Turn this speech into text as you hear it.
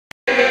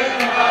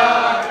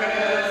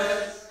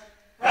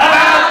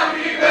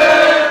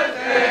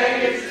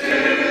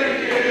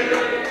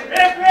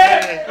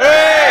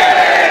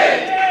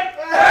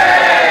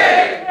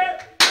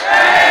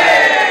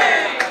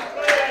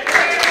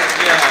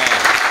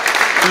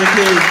Thank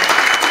you.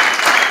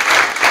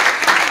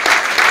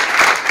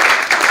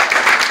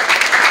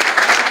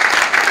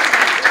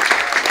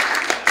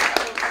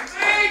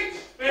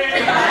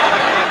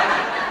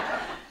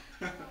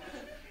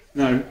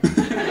 No.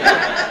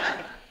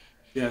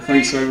 Yeah,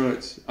 thanks so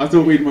much. I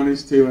thought we'd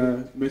managed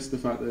to miss the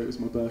fact that it was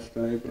my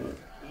birthday, but...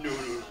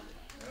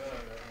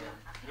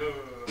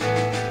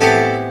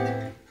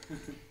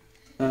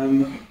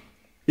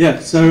 Yeah,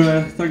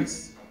 so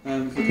thanks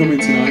for coming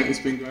tonight. It's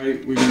been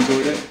great. We've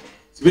enjoyed it.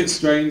 It's a bit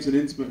strange and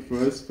intimate for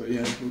us, but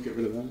yeah, we'll get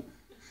rid of that.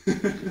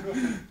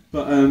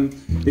 But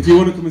if you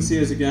want to come and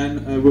see us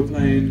again, we're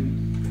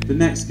playing the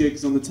next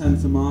gigs on the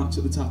 10th of March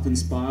at the Tap and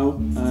Spile.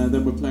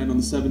 Then we're playing on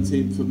the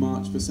 17th of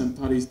March for St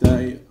Paddy's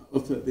Day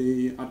up at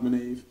the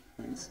Admin Eve.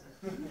 Thanks.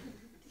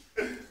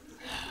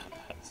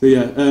 So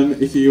yeah,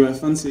 if you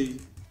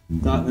fancy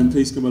that, then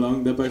please come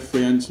along. They're both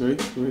free entry.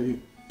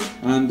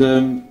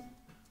 And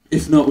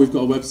if not, we've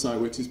got a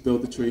website which is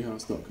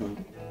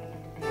buildthetreehouse.com.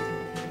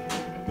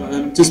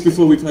 But just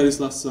before we play this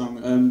last song,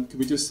 can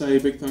we just say a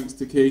big thanks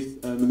to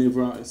Keith and the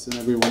other artists and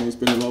everyone who's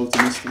been involved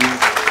in this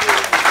tonight.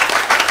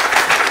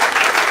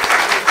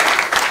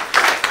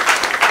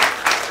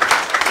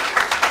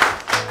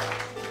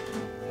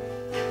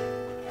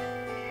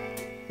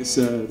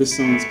 This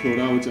song is called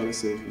Our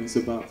Jealousy, and it's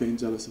about being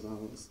jealous of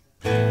ours.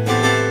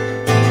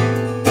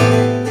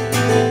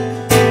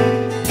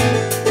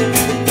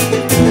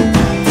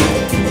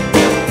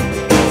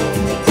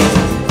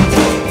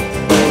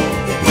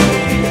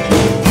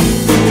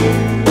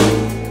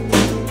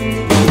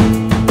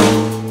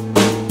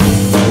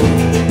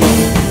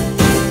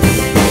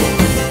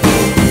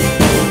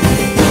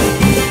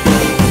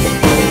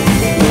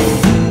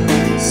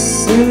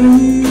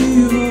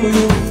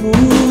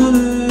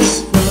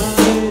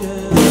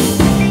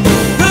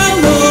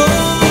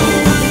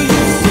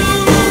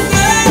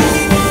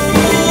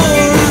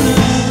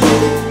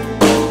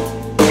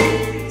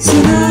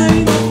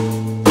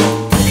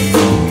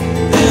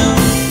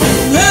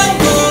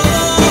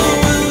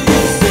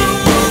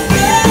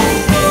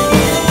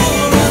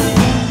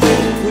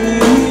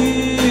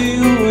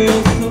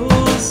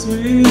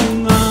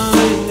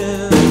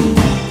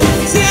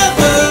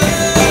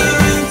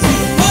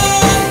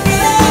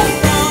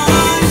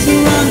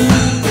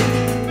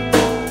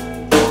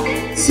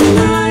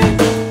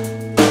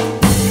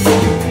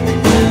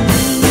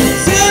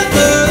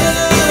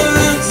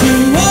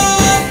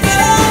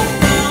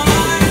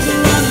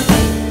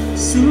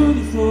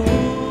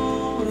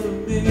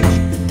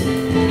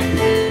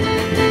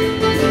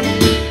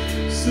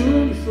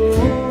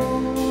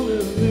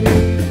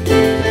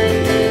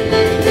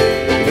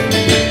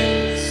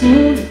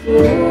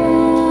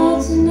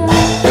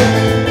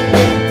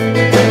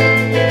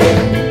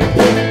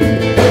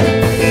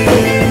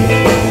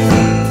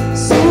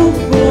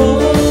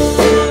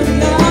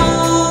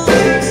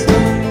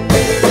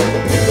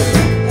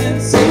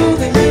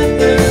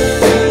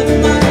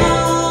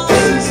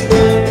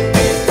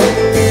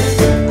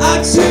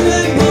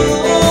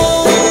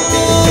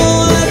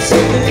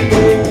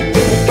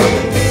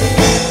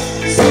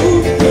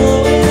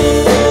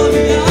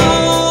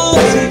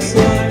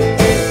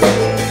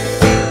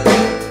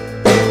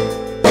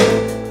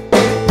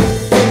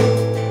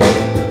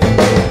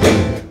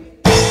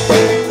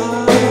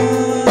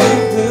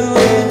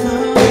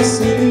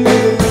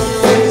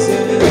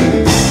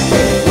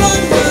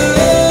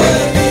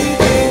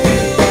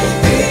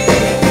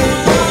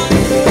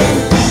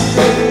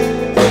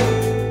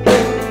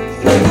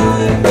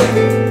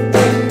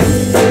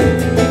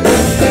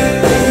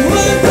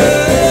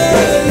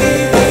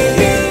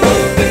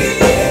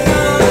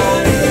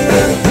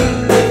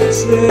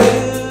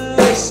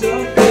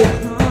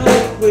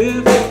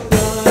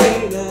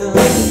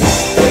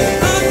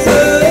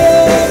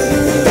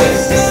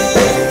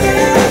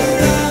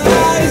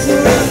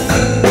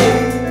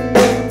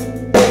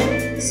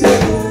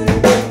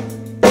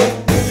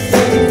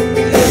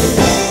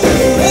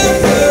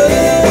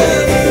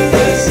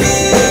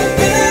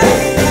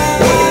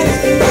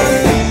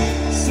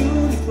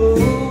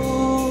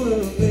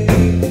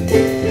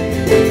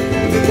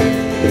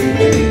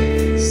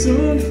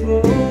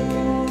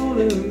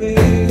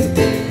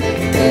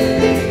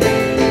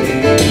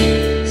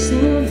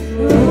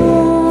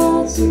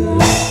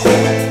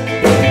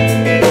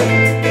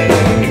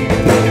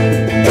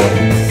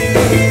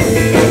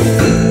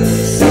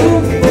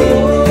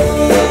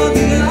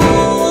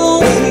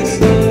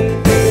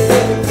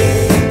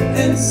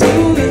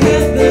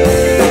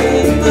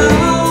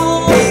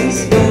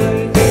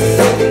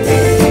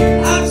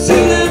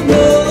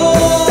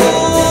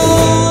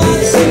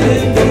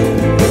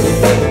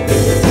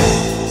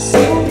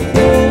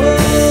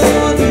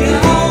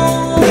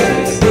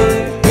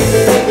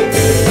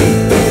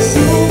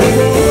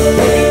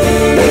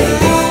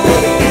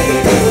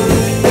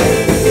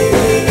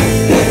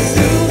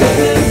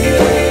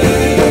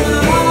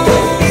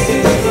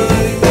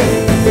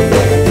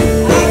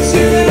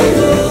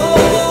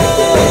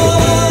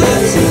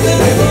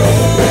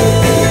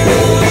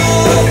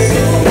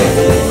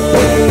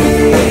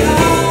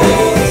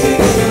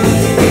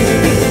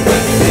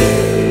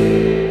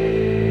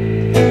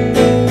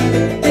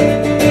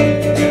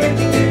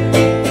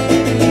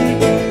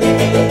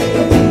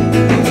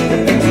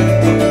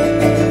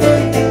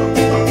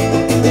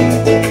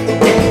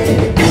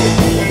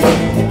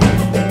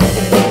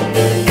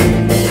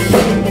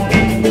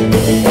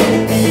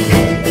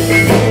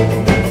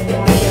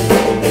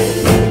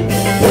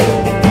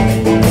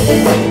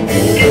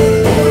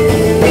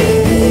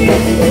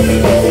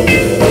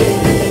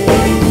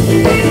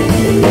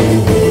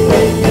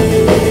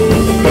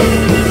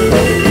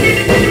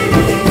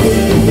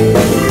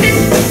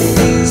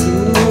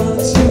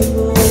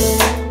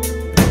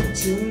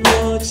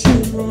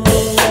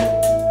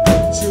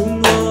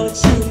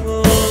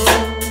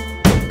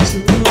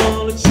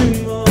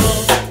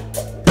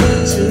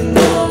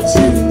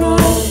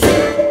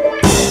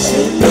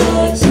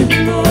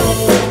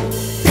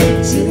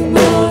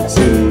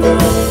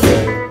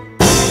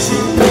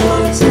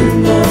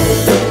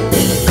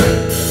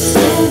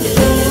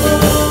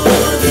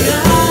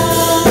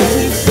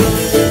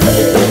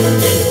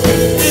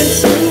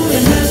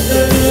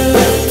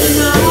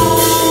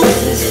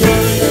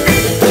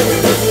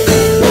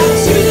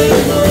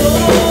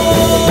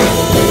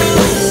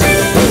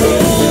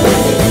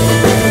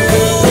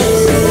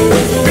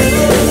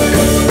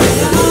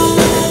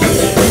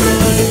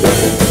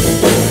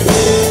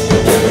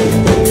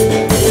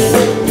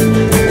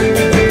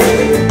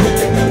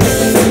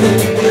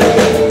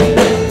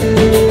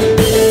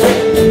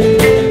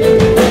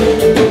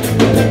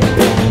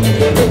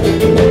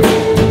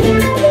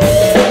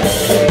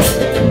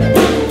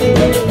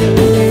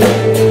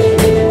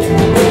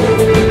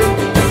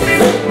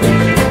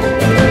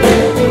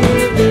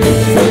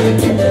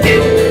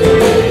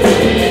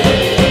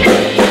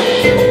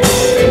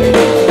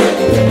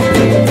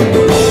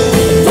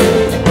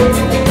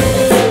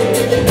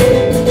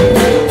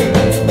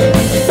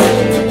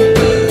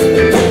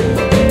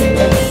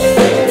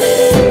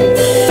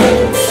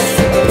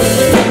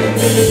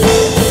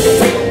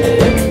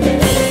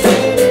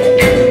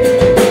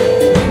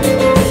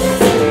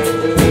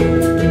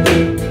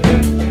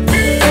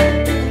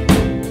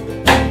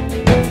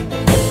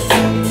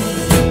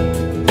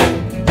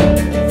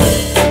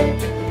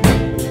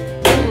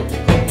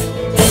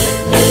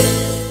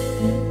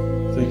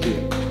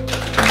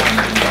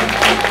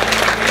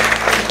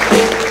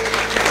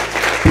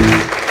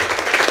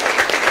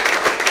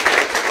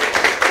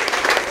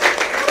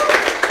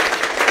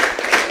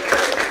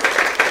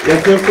 Yeah,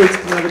 feel free to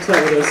come have a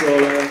chat with us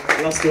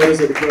or last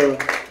orders at the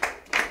door.